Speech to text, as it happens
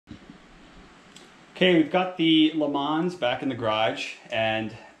Okay, we've got the LeMans back in the garage,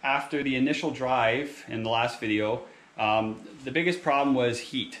 and after the initial drive in the last video, the biggest problem was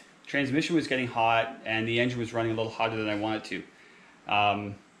heat. Transmission was getting hot and the engine was running a little hotter than I wanted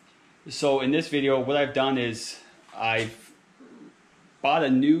to. So in this video, what I've done is I've bought a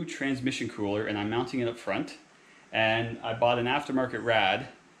new transmission cooler and I'm mounting it up front, and I bought an aftermarket rad,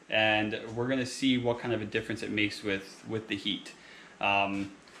 and we're going to see what kind of a difference it makes with the heat.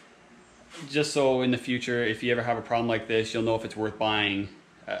 Just so in the future, if you ever have a problem like this, you'll know if it's worth buying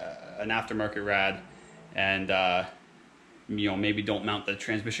an aftermarket rad, and maybe don't mount the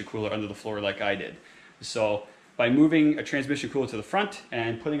transmission cooler under the floor like I did. So by moving a transmission cooler to the front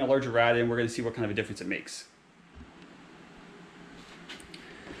and putting a larger rad in, we're going to see what kind of a difference it makes.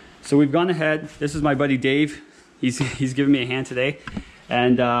 So we've gone ahead. This is my buddy Dave. He's giving me a hand today,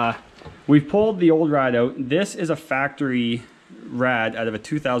 and we've pulled the old rad out. This is a factory rad out of a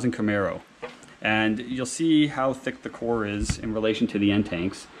 2000 Camaro, and you'll see how thick the core is in relation to the end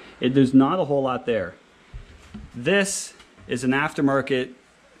tanks. There's not a whole lot there. This is an aftermarket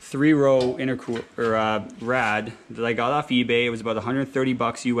 3-row intercooler rad that I got off eBay. It was about 130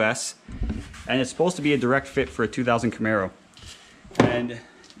 bucks US, and it's supposed to be a direct fit for a 2000 Camaro. And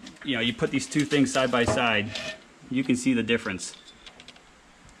you put these two things side by side, you can see the difference.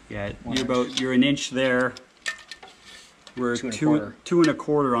 Yeah, you're an inch there. We're two and a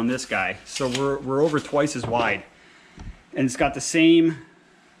quarter on this guy, so we're over twice as wide, and it's got the same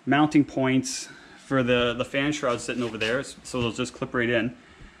mounting points for the fan shroud sitting over there, so it'll just clip right in.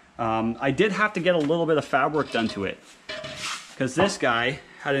 I did have to get a little bit of fab work done to it because this guy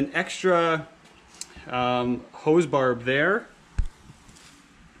had an extra hose barb there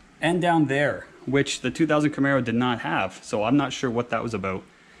and down there, which the 2000 Camaro did not have. So I'm not sure what that was about.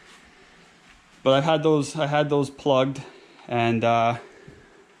 But I had those plugged, and we're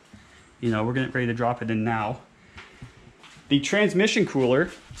getting ready to drop it in now. The transmission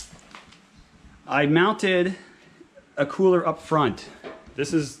cooler, I mounted a cooler up front.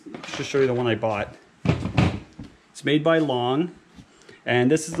 This is to show you the one I bought. It's made by Long, and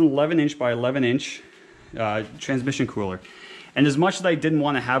this is an 11-inch by 11-inch transmission cooler. And as much as I didn't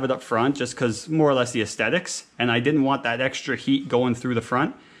want to have it up front, just because more or less the aesthetics, and I didn't want that extra heat going through the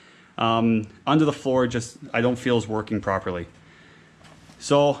front, under the floor I don't feel is working properly.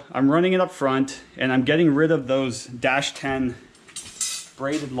 So I'm running it up front, and I'm getting rid of those dash 10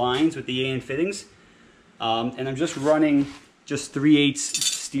 braided lines with the AN fittings, and I'm just running just 3/8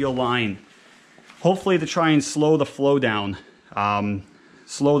 steel line, hopefully to try and slow the flow down,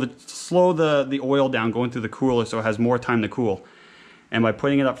 slow the oil down going through the cooler so it has more time to cool. And by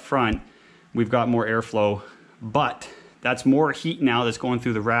putting it up front, we've got more airflow, but that's more heat now that's going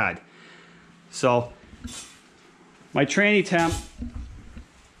through the rad. So my tranny temp,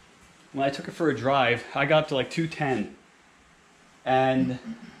 when I took it for a drive, I got up to like 210, and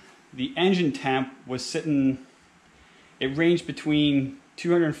the engine temp was sitting, it ranged between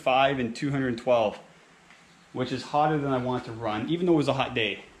 205 and 212, which is hotter than I want to run, even though it was a hot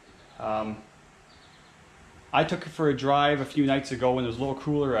day. I took it for a drive a few nights ago when it was a little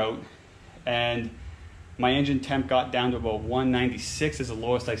cooler out, and my engine temp got down to about 196 is the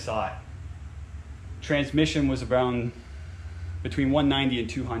lowest I saw it. Transmission was around between 190 and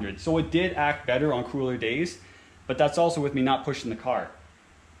 200. So it did act better on cooler days, but that's also with me not pushing the car.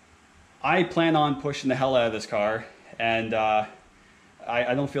 I plan on pushing the hell out of this car, and I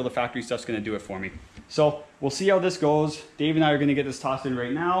don't feel the factory stuff's gonna do it for me. So we'll see how this goes. Dave and I are gonna get this tossed in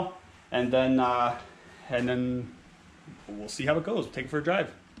right now, and then we'll see how it goes. We'll take it for a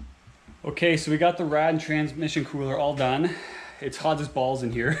drive. Okay, so we got the rad and transmission cooler all done. It's hot as balls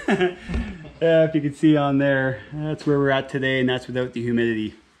in here. Yeah, if you can see on there, that's where we're at today, and that's without the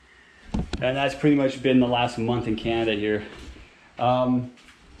humidity. And that's pretty much been the last month in Canada here.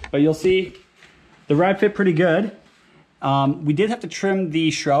 But you'll see the rad fit pretty good. We did have to trim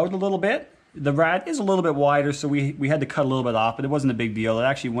the shroud a little bit. The rad is a little bit wider, so we had to cut a little bit off, but it wasn't a big deal. It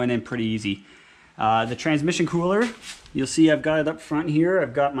actually went in pretty easy. The transmission cooler, you'll see I've got it up front here.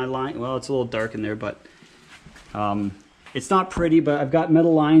 I've got my line, well, it's a little dark in there, but it's not pretty, but I've got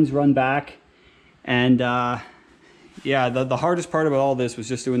metal lines run back. And yeah, the hardest part about all this was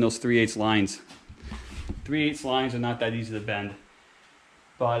just doing those 3/8 lines. 3/8 lines are not that easy to bend.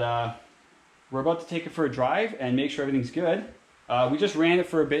 But we're about to take it for a drive and make sure everything's good. We just ran it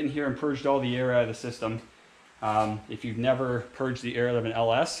for a bit in here and purged all the air out of the system. If you've never purged the air out of an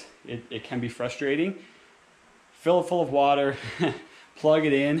LS, it can be frustrating. Fill it full of water, plug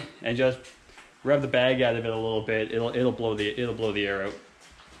it in, and just rev the bag out of it a little bit. It'll blow the air out.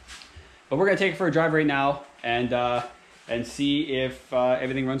 But we're gonna take it for a drive right now and see if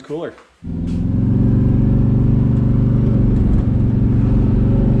everything runs cooler.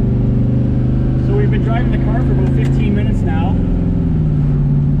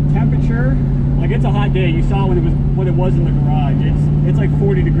 you saw when what it was in the garage. It's like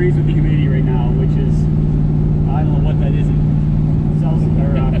 40 degrees with the humidity right now, which is, I don't know what that is in Celsius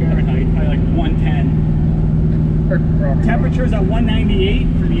or Fahrenheit, probably like 110. Temperature's at 198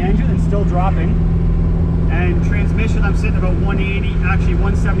 for the engine and still dropping. And transmission, I'm sitting about 180, actually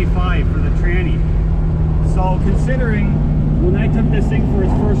 175 for the tranny. So considering when I took this thing for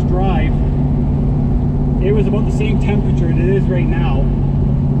its first drive, it was about the same temperature that it is right now.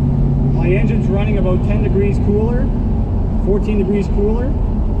 My engine's running about 10 degrees cooler, 14 degrees cooler,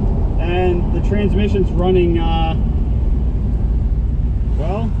 and the transmission's running,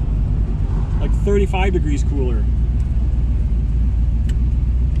 well, like 35 degrees cooler.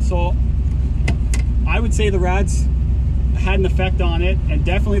 So I would say the rads had an effect on it, and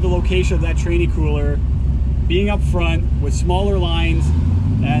definitely the location of that tranny cooler being up front with smaller lines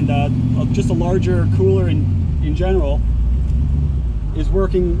and just a larger cooler in general is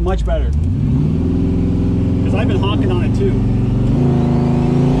working much better, because I've been honking on it too.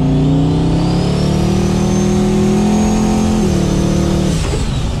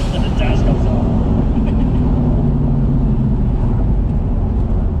 The dash comes off.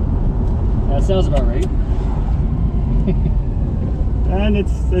 That sounds about right. And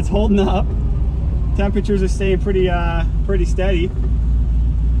it's holding up. Temperatures are staying pretty steady.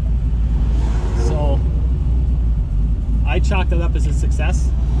 So I chalked that up as a success.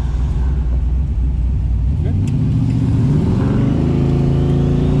 Good.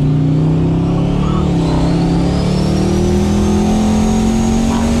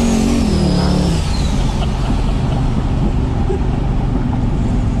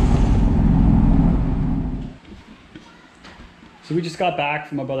 So we just got back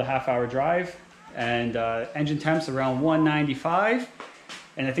from about a half-hour drive, and engine temps around 195,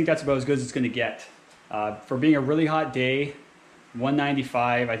 and I think that's about as good as it's going to get. For being a really hot day,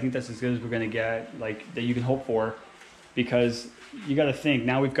 195, I think that's as good as we're going to get, like, that you can hope for, because you got to think,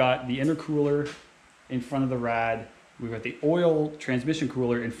 now we've got the intercooler in front of the rad, we've got the oil transmission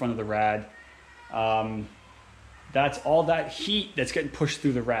cooler in front of the rad. That's all that heat that's getting pushed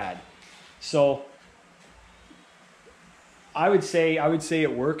through the rad. So I would say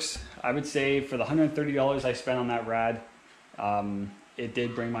it works. I would say for the $130 I spent on that rad, it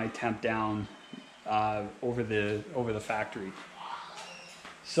did bring my temp down over the factory.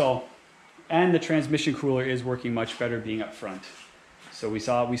 So, and the transmission cooler is working much better being up front. So we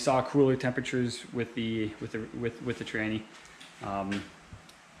saw cooler temperatures with the tranny.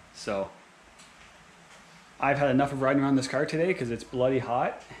 So I've had enough of riding around this car today because it's bloody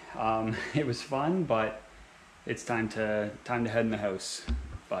hot. It was fun, but it's time to head in the house.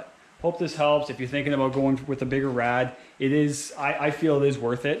 But hope this helps. If you're thinking about going with a bigger rad, it is. I feel it is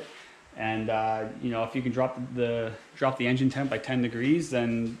worth it. And you know, if you can drop the engine temp by 10 degrees,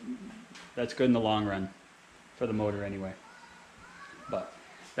 then that's good in the long run for the motor anyway. But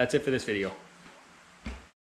that's it for this video.